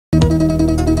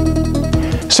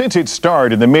Since its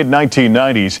start in the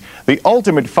mid-1990s, the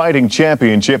Ultimate Fighting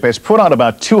Championship has put on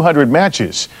about 200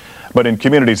 matches. But in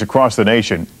communities across the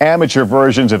nation, amateur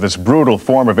versions of this brutal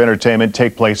form of entertainment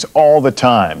take place all the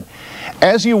time.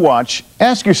 As you watch,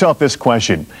 ask yourself this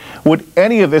question: would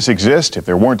any of this exist if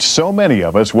there weren't so many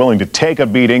of us willing to take a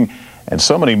beating and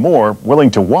so many more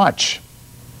willing to watch?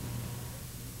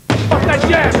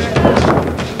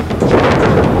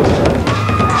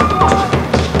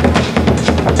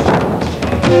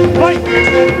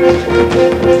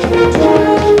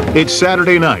 It's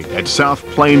Saturday night at South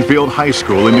Plainfield High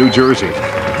School in New Jersey,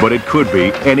 but it could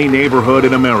be any neighborhood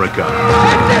in America.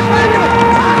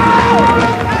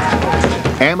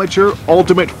 Amateur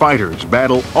ultimate fighters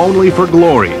battle only for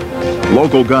glory.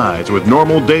 Local guys with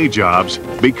normal day jobs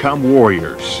become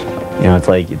warriors. You know, it's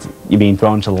like you're being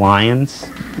thrown to the lions.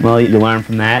 Well, you learn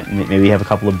from that, and maybe you have a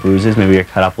couple of bruises, maybe you're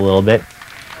cut up a little bit.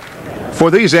 For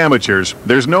these amateurs,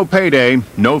 there's no payday,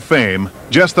 no fame,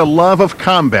 just the love of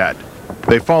combat.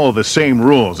 They follow the same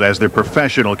rules as their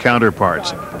professional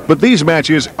counterparts. But these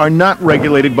matches are not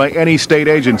regulated by any state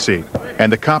agency,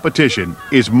 and the competition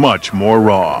is much more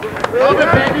raw. Love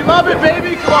it, baby! Love it,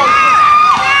 baby! Come on!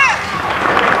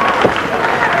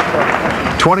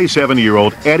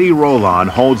 27-year-old Eddy Rolon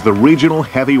holds the regional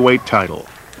heavyweight title.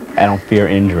 I don't fear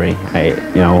injury.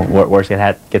 Worst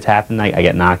gets happened, I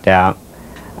get knocked out.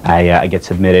 I get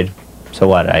submitted. So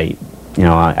what? I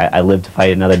live to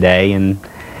fight another day, and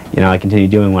I continue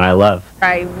doing what I love.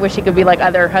 I wish he could be like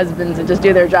other husbands and just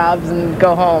do their jobs and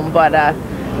go home, but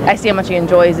I see how much he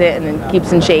enjoys it and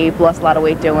keeps in shape, lost a lot of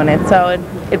weight doing it, so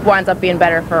it winds up being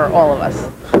better for all of us.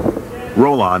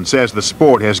 Rolon says the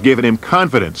sport has given him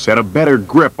confidence and a better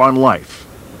grip on life.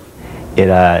 It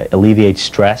alleviates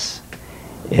stress.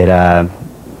 It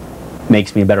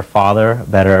makes me a better father, a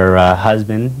better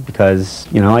husband, because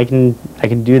I can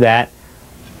do that,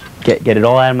 get it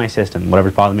all out of my system,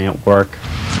 whatever's bothering me at work.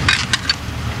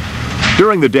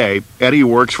 During the day, Eddy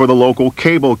works for the local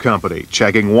cable company,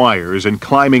 checking wires and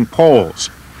climbing poles.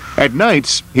 At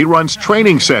nights, he runs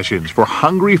training sessions for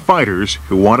hungry fighters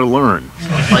who want to learn.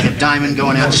 Like a diamond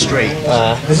going out straight.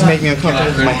 This makes me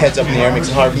uncomfortable because my head's up in the air, makes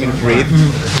it hard for me to breathe.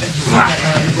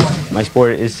 My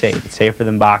sport is safe. It's safer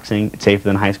than boxing. It's safer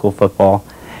than high school football.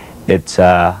 It's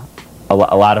a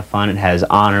lot of fun. It has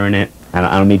honor in it.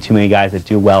 I don't meet too many guys that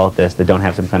do well at this that don't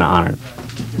have some kind of honor.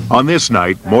 On this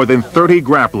night, more than 30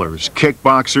 grapplers,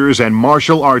 kickboxers, and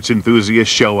martial arts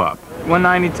enthusiasts show up.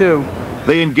 192.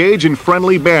 They engage in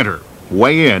friendly banter,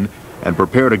 weigh in, and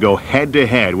prepare to go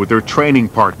head-to-head with their training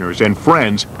partners and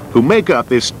friends who make up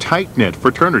this tight-knit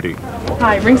fraternity.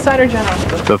 Hi, ringside or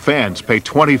general? The fans pay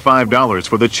 $25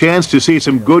 for the chance to see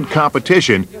some good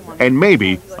competition and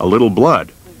maybe a little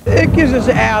blood. It gives us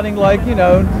an outing, like,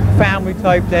 family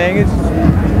type thing. It's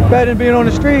better than being on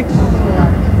the streets.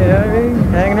 You know what I mean?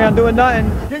 Hanging around doing nothing.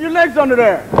 Get your legs under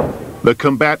there. The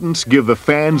combatants give the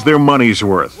fans their money's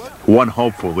worth. One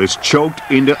hopeful is choked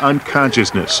into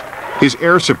unconsciousness. His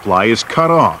air supply is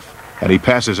cut off, and he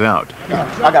passes out.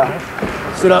 I got him.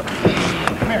 Sit up.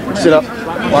 Sit up.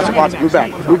 Watch it. Move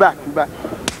back. Move back. Move back.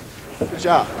 Good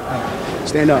job.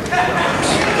 Stand up.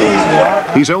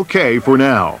 He's okay for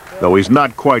now, though he's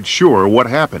not quite sure what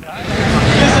happened.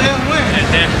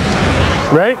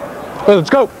 Ready? Let's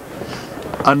go.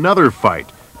 Another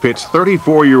fight pits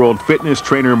 34-year-old fitness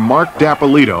trainer Mark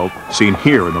Dapolito, seen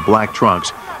here in the black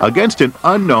trunks, against an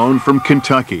unknown from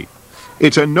Kentucky.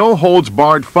 It's a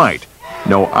no-holds-barred fight.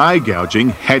 No eye-gouging,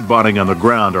 head-butting on the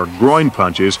ground, or groin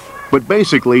punches, but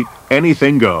basically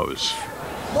anything goes.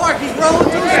 Mark, he's rolling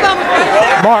to the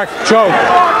stomach. Mark, choke.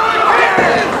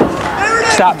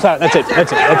 Stop. That's it.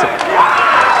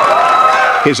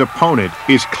 His opponent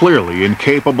is clearly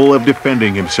incapable of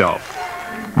defending himself.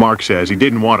 Mark says he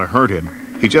didn't want to hurt him.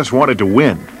 He just wanted to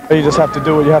win. You just have to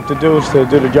do what you have to do to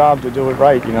do the job, to do it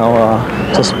right.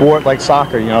 It's a sport like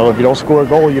soccer. If you don't score a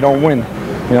goal, you don't win.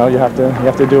 You have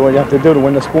to do what you have to do to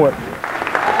win the sport.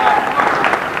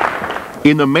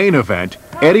 In the main event,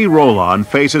 Eddy Rolon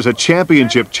faces a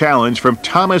championship challenge from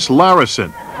Thomas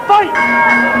Larison,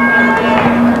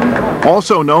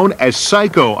 also known as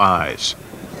Psycho Eyes.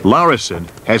 Larison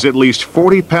has at least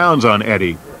 40 pounds on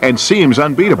Eddy and seems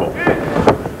unbeatable.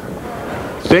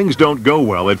 Things don't go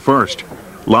well at first.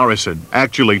 Larison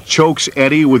actually chokes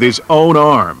Eddy with his own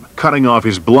arm, cutting off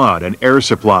his blood and air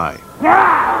supply.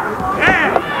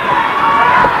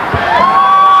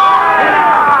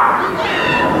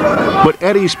 But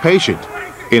Eddy's patient.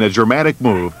 In a dramatic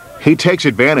move, he takes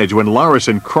advantage when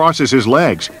Larison crosses his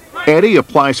legs. Eddy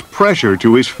applies pressure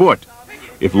to his foot.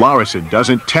 If Larison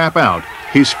doesn't tap out,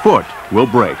 his foot will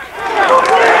break.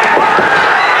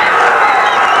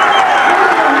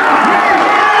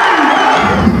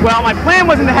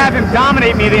 wasn't to have him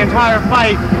dominate me the entire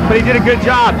fight, but he did a good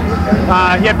job.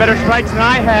 He had better strikes than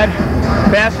I had,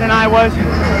 faster than I was.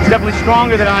 He's definitely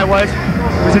stronger than I was.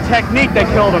 It was a technique that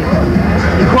killed him.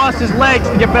 He crossed his legs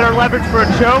to get better leverage for a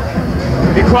choke.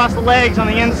 If you cross the legs on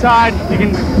the inside, you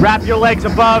can wrap your legs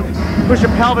above, push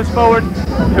your pelvis forward,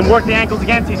 and work the ankles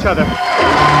against each other.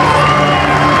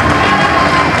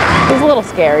 It was a little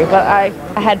scary, but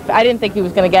I didn't think he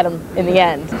was going to get him in the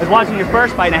end. I was watching your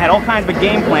first fight, and I had all kinds of a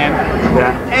game plan,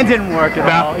 and it didn't work at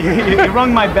all. You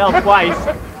rung my bell twice.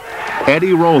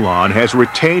 Eddy Rolon has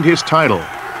retained his title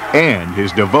and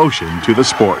his devotion to the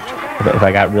sport. If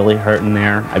I got really hurt in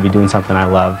there, I'd be doing something I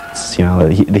love. It's, you know,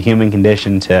 the human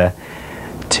condition to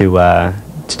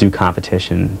do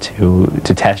competition,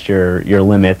 to test your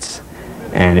limits,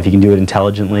 and if you can do it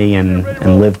intelligently and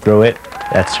live through it,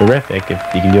 that's terrific.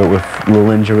 If you can do it with a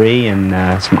little injury and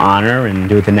some honor and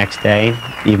do it the next day,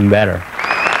 even better.